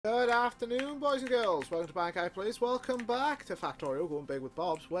afternoon, boys and girls. Welcome to Bankai Place. Welcome back to Factorio, Going Big with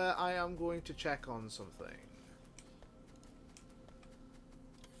Bobs, where I am going to check on something.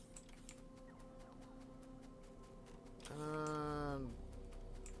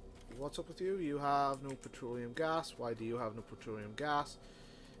 What's up with you? You have no petroleum gas. Why do you have no petroleum gas?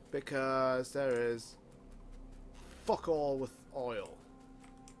 Because there is fuck all with oil.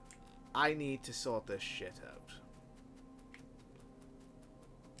 I need to sort this shit out.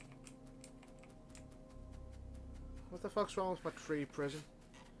 What the fuck's wrong with my tree prison?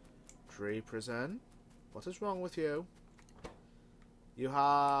 Tree prison? What is wrong with you? You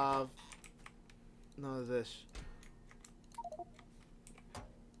have none of this.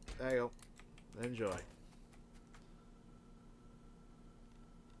 There you go. Enjoy.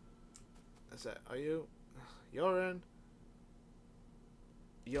 That's it. Are you? You're in.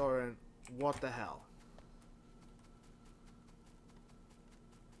 You're in. What the hell?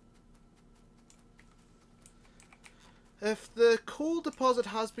 If the coal deposit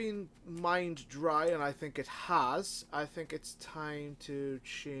has been mined dry, and I think it has, I think it's time to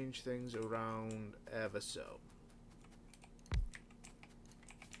change things around ever so.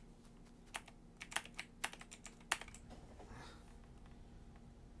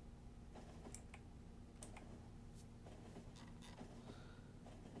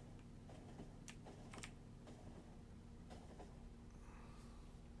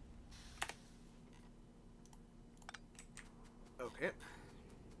 Okay.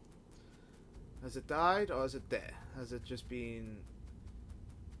 Has it died or is it there? Has it just been...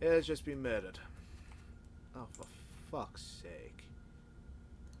 It has just been murdered. Oh, for fuck's sake.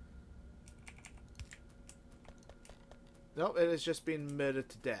 Nope, it has just been murdered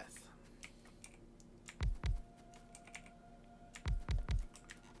to death.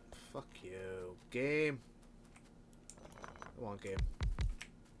 Fuck you. Game. Come on, game.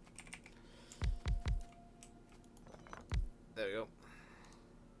 There we go.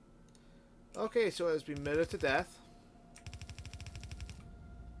 Okay, so it has been murdered to death.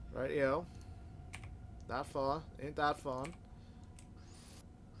 Rightio. That far. Ain't that fun.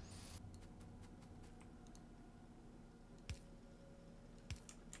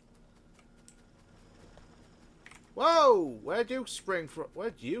 Whoa! Where'd you spring from?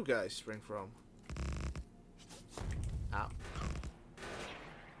 Where'd you guys spring from? Ow.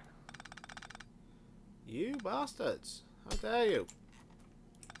 You bastards. How dare you?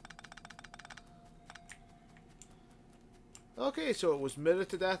 Okay, so it was murdered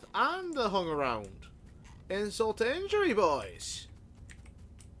to death and hung around. Insult to injury, boys.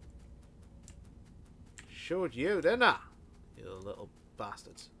 Showed you, didn't I? You little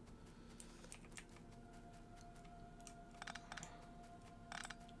bastards.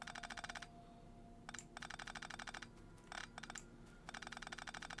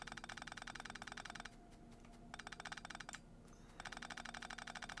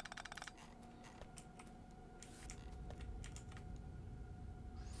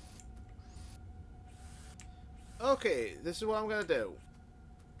 Okay, this is what I'm going to do.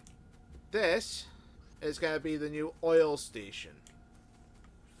 This is going to be the new oil station.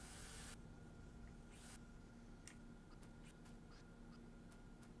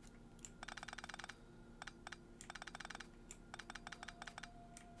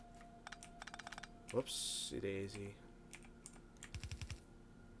 Whoopsie daisy.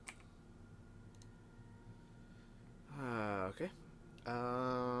 Okay.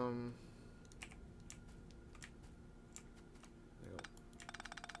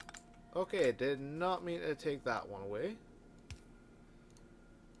 Okay, did not mean to take that one away.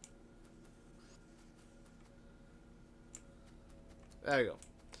 There we go.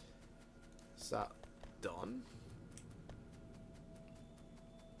 Is that done?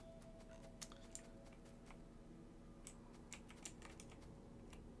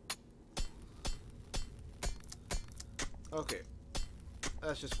 Okay.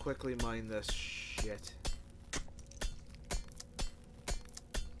 Let's just quickly mine this shit.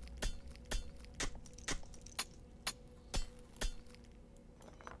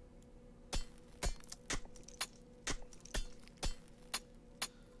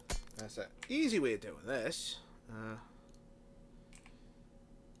 That's an easy way of doing this. Grab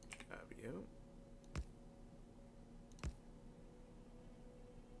you.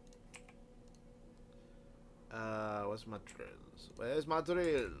 Where's my drills? Where's my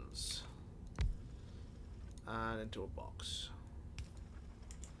drills? And into a box.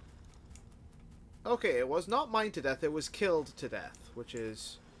 Okay, it was not mined to death, it was killed to death, which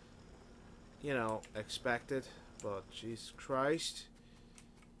is, you know, expected, but Jesus Christ.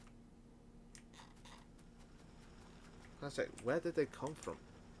 That's like, where did they come from?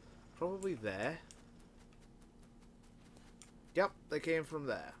 Probably there. Yep, they came from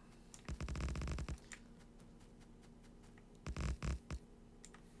there.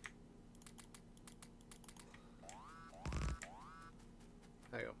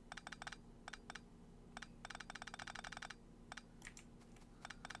 There you go.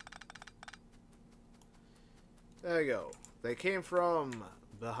 There you go. They came from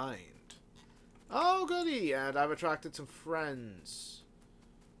behind. Oh, goody! And I've attracted some friends.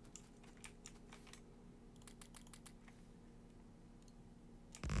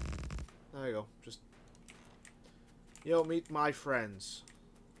 There you go. Just... Yo, meet my friends.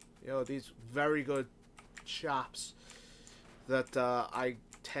 Yo, these very good chaps that I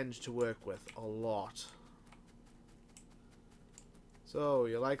tend to work with a lot. So,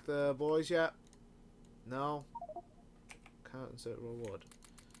 you like the boys yet? No? Can't insert reward.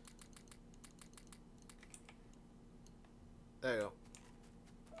 There you go.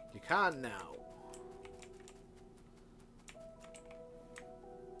 You can now.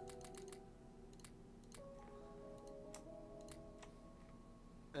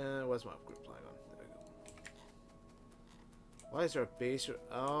 Where's my upgrade flag on? There we go. Why is there a base?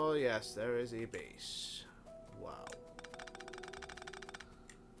 Oh, yes, there is a base. Wow.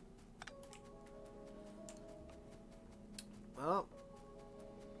 Well.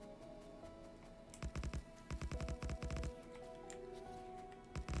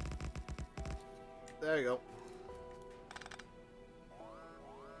 There you go.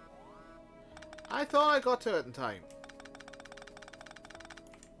 I thought I got to it in time.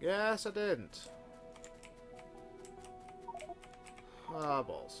 Yes, I didn't. Ah,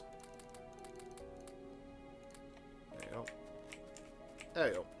 balls. There you go. There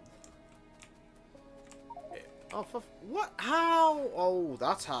you go. Yeah. Oh, for what? How? Oh,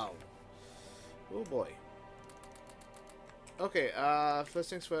 that's how. Oh boy. Okay, first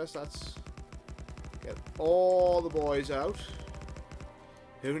things first, let's get all the boys out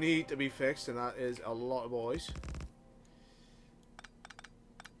who need to be fixed, and that is a lot of boys.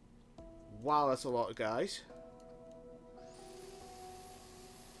 Wow, that's a lot of guys.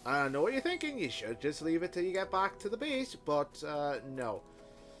 I know what you're thinking. You should just leave it till you get back to the base, but no.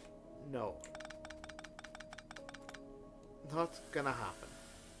 No. Not gonna happen.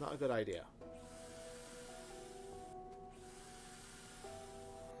 Not a good idea.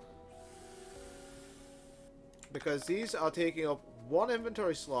 Because these are taking up one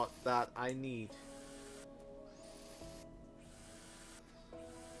inventory slot that I need.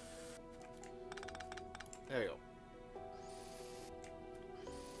 There you go.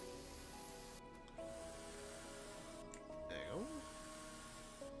 There you go.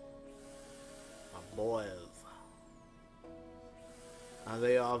 My boys. And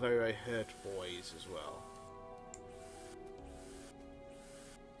they are very, very hurt boys as well.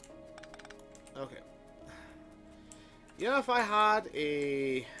 Okay. Yeah, if I had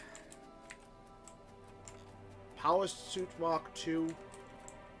a Power Suit Mark II,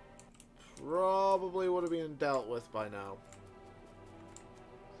 probably would have been dealt with by now.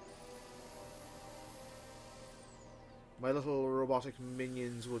 My little robotic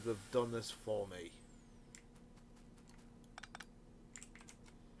minions would have done this for me.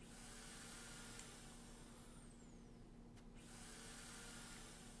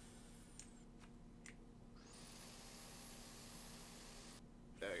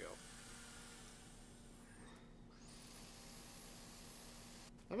 There you go.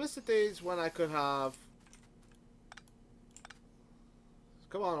 I miss the days when I could have...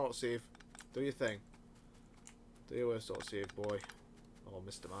 Come on, autosave. Do your thing. Do your worst autosave, boy. Oh,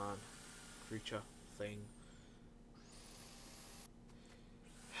 Mr. Man. Creature. Thing.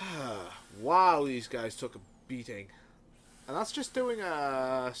 Wow, these guys took a beating. And that's just doing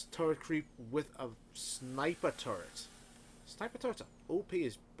a turret creep with a sniper turret. Sniper turrets are OP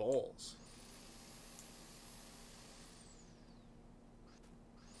as balls.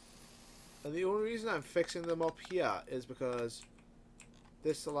 And the only reason I'm fixing them up here is because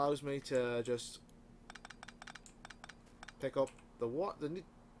this allows me to just pick up the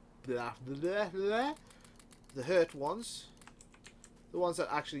the hurt ones, the ones that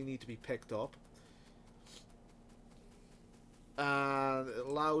actually need to be picked up, and it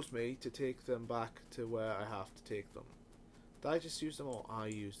allows me to take them back to where I have to take them. Did I just use them all? I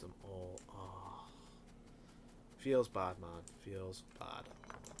used them all. Oh. Feels bad, man. Feels bad.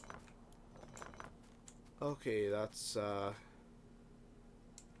 Okay, that's gonna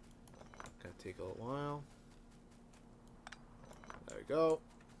take a little while. There we go.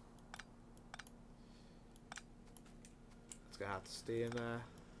 It's gonna have to stay in there.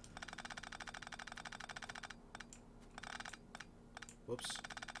 Whoops.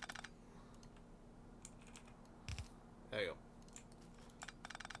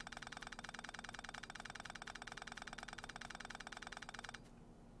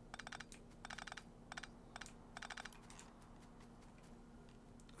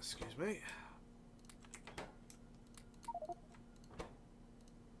 Excuse me.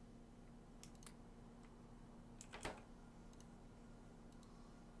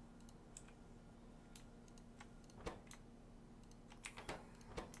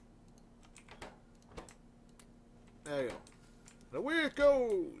 There you go. And away it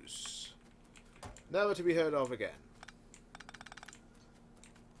goes! Never to be heard of again.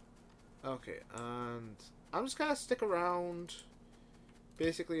 Okay, and I'm just gonna stick around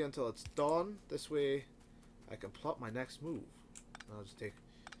basically until it's done. This way I can plot my next move.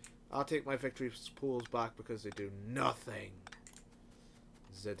 I'll take my victory pools back because they do nothing.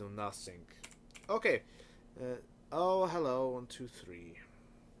 They do nothing. Okay. Oh, hello. 1, 2, 3.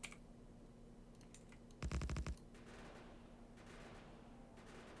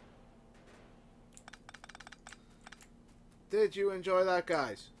 Did you enjoy that,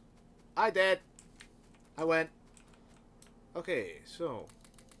 guys? I did. I went. Okay, so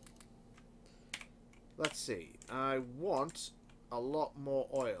let's see. I want a lot more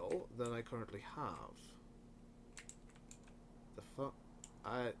oil than I currently have. The fuck?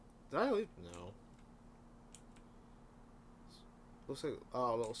 Did I leave? No. Looks like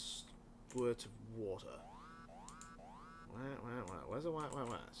a little squirt of water. Where's the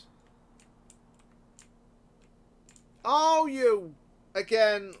where's? Oh, you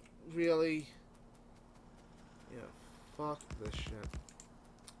again? Really? Yeah. Fuck this shit.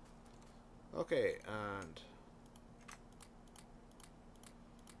 Okay, and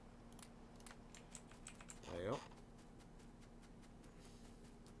there you go.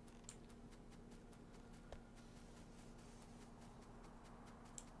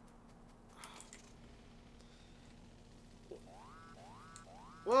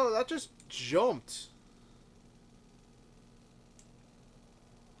 Well, that just jumped.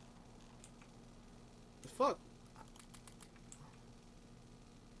 The fuck?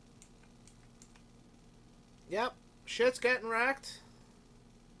 Yep, shit's getting wrecked.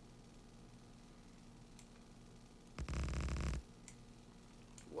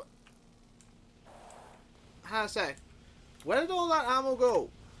 What? How to say? Where did all that ammo go?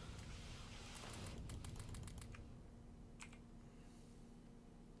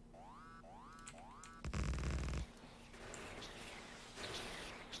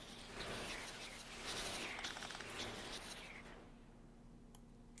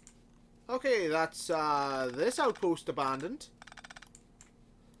 Okay, that's this outpost abandoned.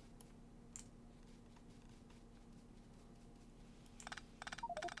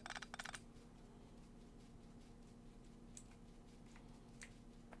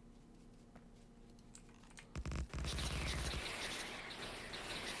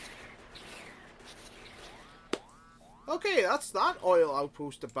 Okay, that's that oil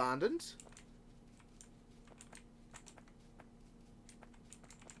outpost abandoned.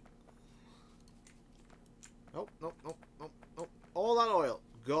 Nope, nope, nope, nope, nope. All that oil,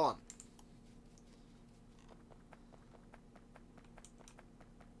 gone.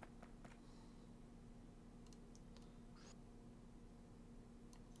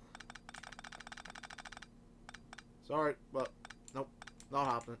 Sorry, but nope, not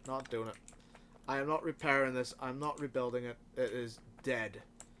happening, not doing it. I am not repairing this, I'm not rebuilding it. It is dead.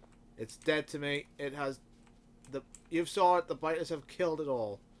 It's dead to me. It has you saw it, the biters have killed it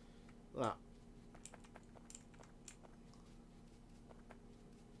all. That.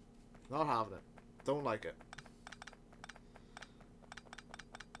 Not having it. Don't like it.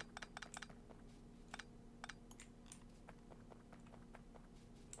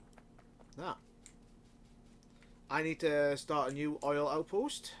 Nah. I need to start a new oil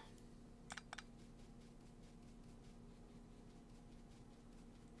outpost.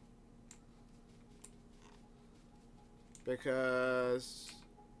 Because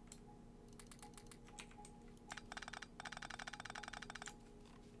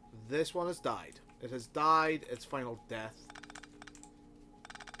this one has died. It has died its final death.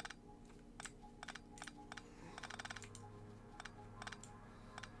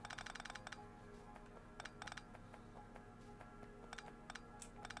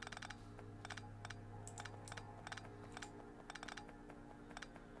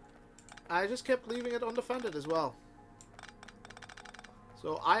 I just kept leaving it undefended as well.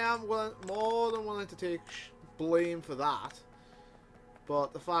 So I am more than willing to take blame for that.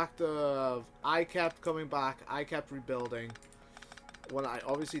 But the fact of I kept coming back, I kept rebuilding. When I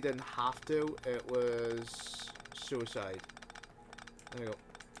obviously didn't have to, it was suicide. There you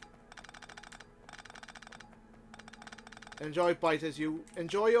go. Enjoy, biters. You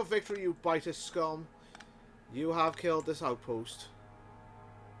enjoy your victory, you biter scum. You have killed this outpost.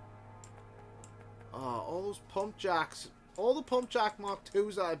 Oh, all those pump jacks All the Pump Jack Mark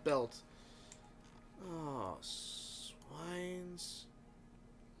IIs that I built. Oh, swines.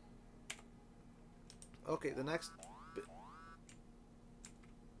 Okay, the next bit.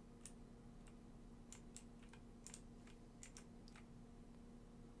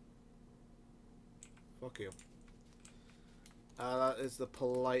 Fuck you. That is the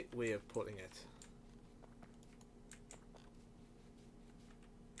polite way of putting it.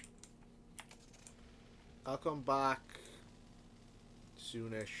 I'll come back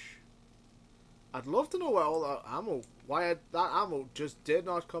soonish. I'd love to know where all that ammo, that ammo just did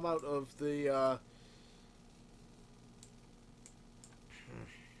not come out of the,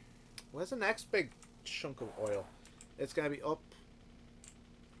 where's the next big chunk of oil? It's going to be up.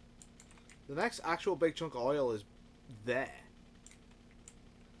 The next actual big chunk of oil is there.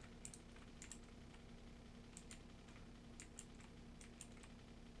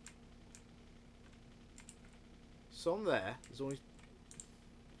 Some there. There's only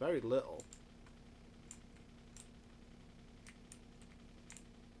very little.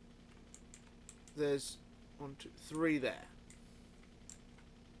 There's 1, 2, 3 there.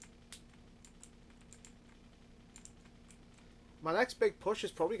 My next big push is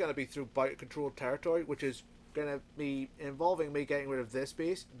probably going to be through bite-controlled territory, which is going to be involving me getting rid of this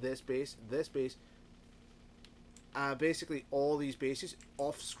base, this base, this base, basically all these bases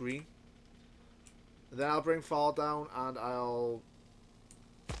off screen. Then I'll bring FARL down and I'll...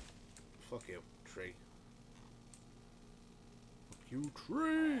 Fuck you, tree. Fuck you,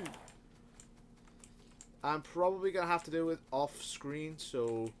 tree! I'm probably going to have to do it off screen,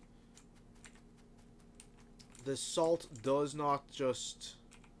 so... The salt does not just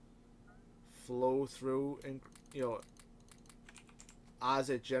flow through, and you know, as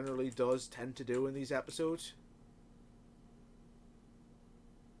it generally does tend to do in these episodes.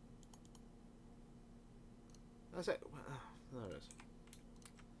 That's it. There it is.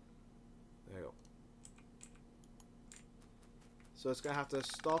 There you go. So it's going to have to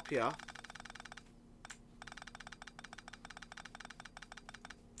stop here.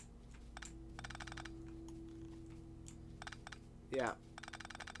 Yeah.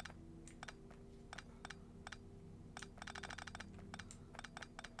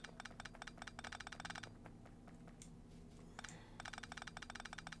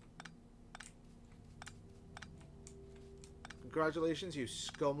 Congratulations, you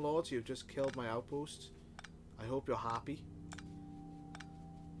scumlords. You've just killed my outpost. I hope you're happy.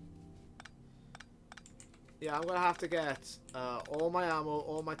 Yeah, I'm going to have to get all my ammo,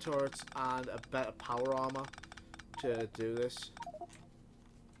 all my turrets, and a better power armor to do this.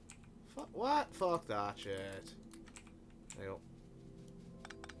 What? Fuck that shit. There you go.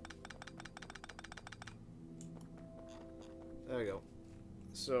 There we go.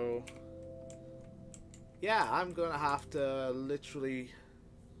 So, yeah, I'm gonna have to literally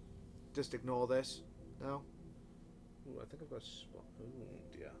just ignore this now. Ooh, I think I've got a spot.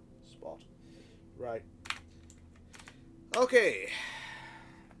 Ooh, yeah, spot. Right. Okay.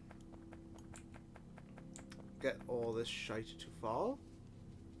 Get all this shite to fall.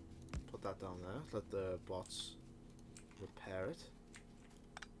 Put that down there. Let the bots repair it.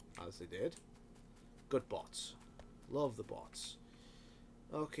 As they did. Good bots. Love the bots.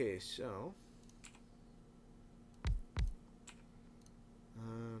 Okay, so.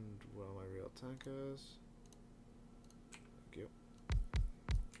 And where are my real tankers? Thank you.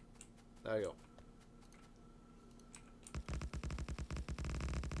 There you go.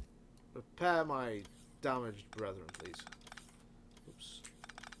 Repair my damaged brethren, please. Oops.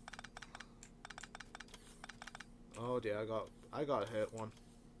 Oh dear, I got a hit one.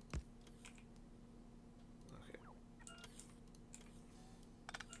 Okay.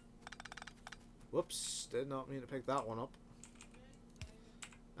 Whoops, did not mean to pick that one up.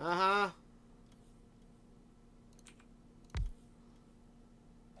 Uh-huh.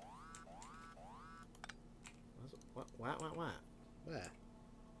 What? Where? Where?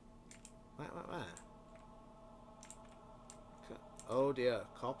 Oh dear,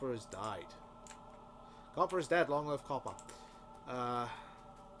 Copper has died. Copper is dead, long live Copper.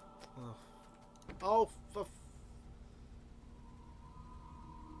 Oh, for...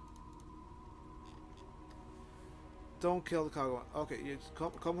 Don't kill the cargo. Okay, you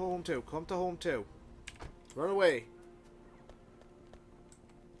come home too. Come to home too. Run away.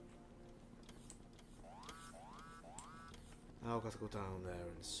 Oh, I've got to go down there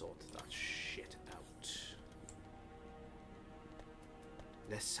and sort that shit out.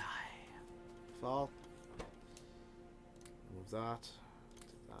 Let's sigh. Fall. Move that.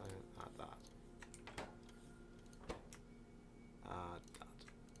 Take that in. Add that. Add that.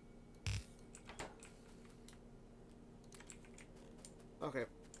 Okay.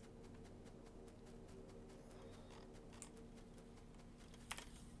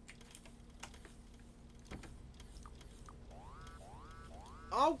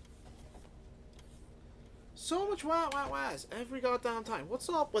 Oh! So much whas every goddamn time. What's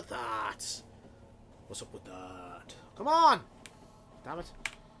up with that? What's up with that? Come on! Damn it.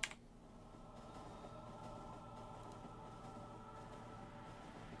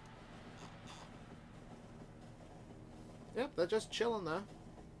 Yep, they're just chilling there.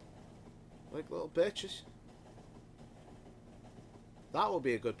 Like little bitches. That would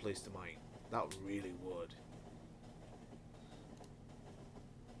be a good place to mine. That really would.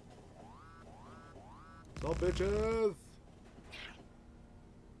 Stop, bitches!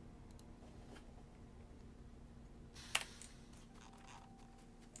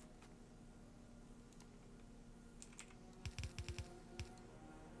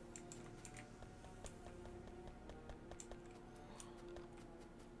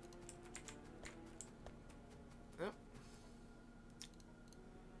 Yep.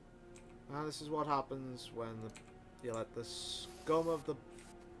 And this is what happens when you let the scum of the...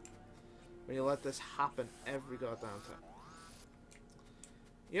 When you let this happen every goddamn time.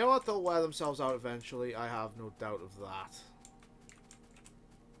 You know what? They'll wear themselves out eventually. I have no doubt of that.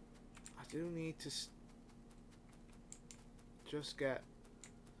 I do need to just get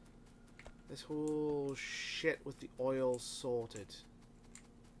this whole shit with the oil sorted.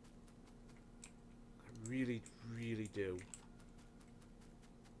 I really, really do.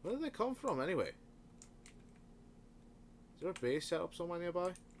 Where do they come from anyway? Is there a base set up somewhere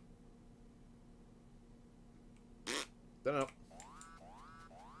nearby? Don't know.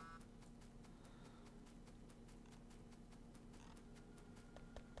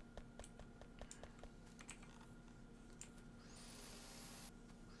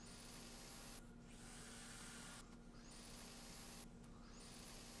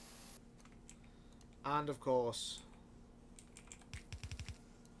 And of course,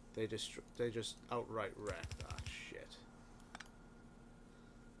 they just outright wreck that shit.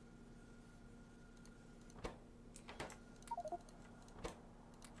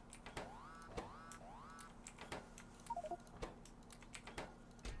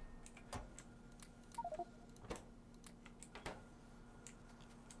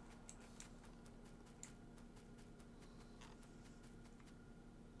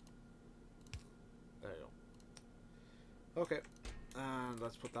 There you go. Okay, and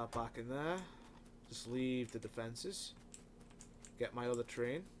let's put that back in there. Just leave the defenses. Get my other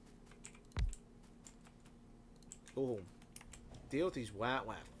train. Go home. Deal with these wet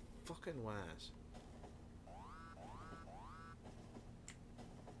fucking wares.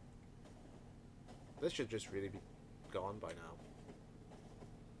 This should just really be gone by now.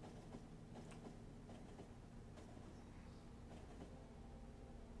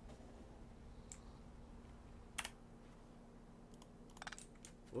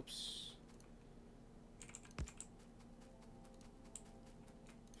 Whoops.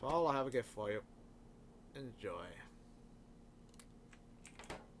 FARL, I have a gift for you. Enjoy.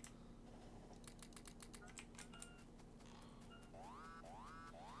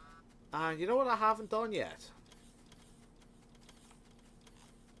 And you know what I haven't done yet?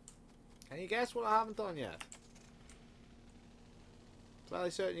 Can you guess what I haven't done yet? Fairly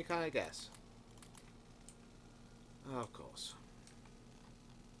certain you can't guess. Oh, of course.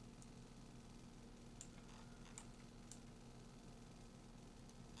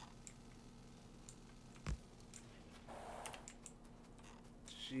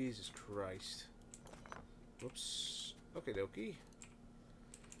 Jesus Christ. Whoops. Okie dokie.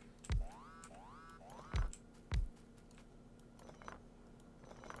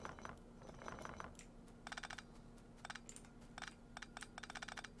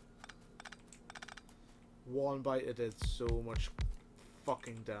 One bite it did so much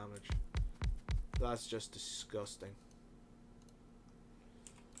fucking damage. That's just disgusting.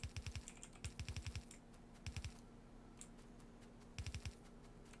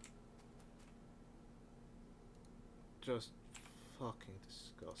 Just fucking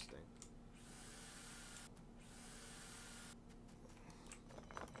disgusting.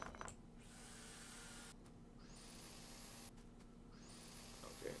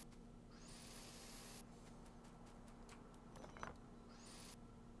 Okay.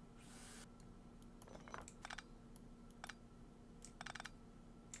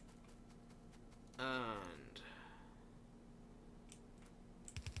 And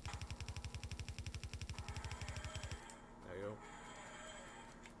there you go.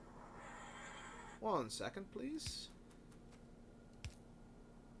 1 second, please.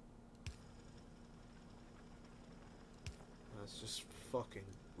 Let's just fucking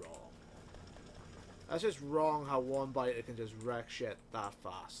wrong. That's just wrong how one biter can just wreck shit that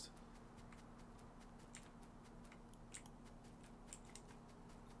fast.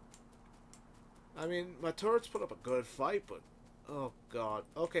 I mean, my turrets put up a good fight, but... Oh, God.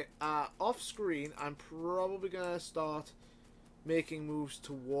 Okay, off screen, I'm probably going to start making moves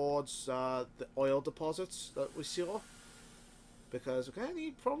towards the oil deposits that we saw. Because we're going to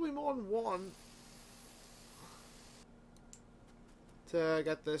need probably more than one to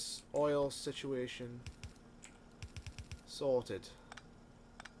get this oil situation sorted.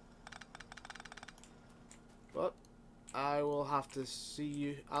 But I will have to see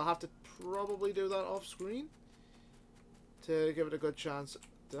you. I'll have to probably do that off screen to give it a good chance.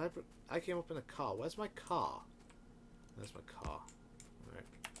 Did I came up in a car. Where's my car? There's my car. Alright.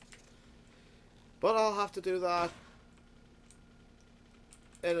 But I'll have to do that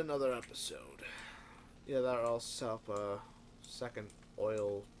in another episode. Yeah, that I'll set up a second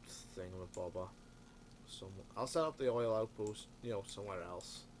oil thing with Boba. I'll set up the oil outpost, you know, somewhere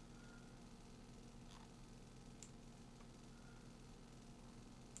else.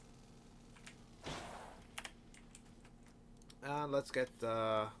 And let's get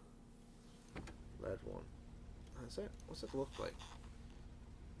the red one. That's it. What's it look like?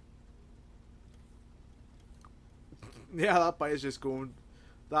 Yeah, that bite is just going.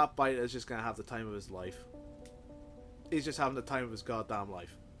 That bite is just gonna have the time of his life. He's just having the time of his goddamn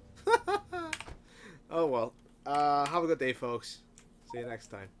life. Oh well. Have a good day, folks. See you next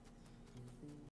time.